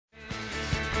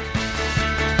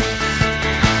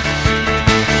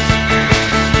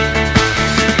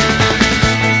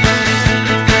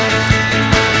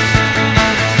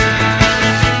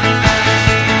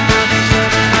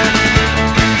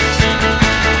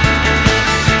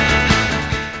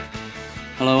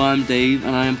I'm Dave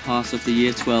and I am part of the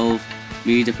Year 12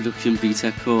 Media Production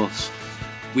Btec course.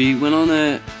 We went on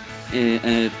a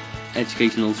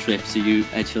educational trip to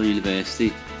Edgehill University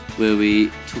where we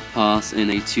took part in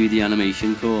a 2D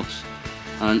animation course,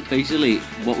 and basically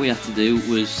what we had to do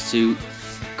was to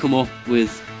come up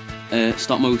with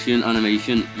stop motion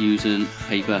animation using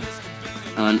paper,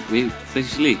 and we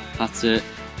basically had to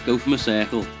go from a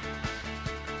circle,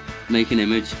 make an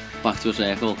image, back to a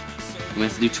circle, and we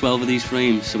had to do 12 of these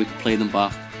frames so we could play them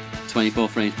back 24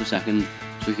 frames per second so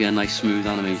we could get a nice smooth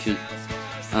animation.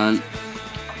 And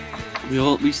we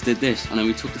did this, and then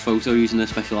we took the photo using a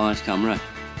specialised camera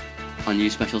and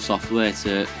used special software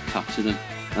to capture them.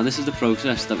 Now this is the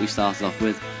process that we started off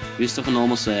with. We just took a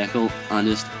normal circle and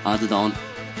just added on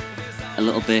a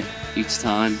little bit each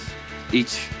time.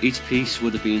 Each piece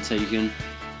would have been taken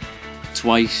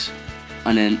twice,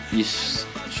 and then you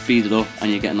speed it up and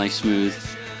you get a nice smooth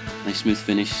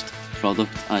finished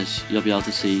product, as you'll be able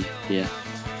to see here.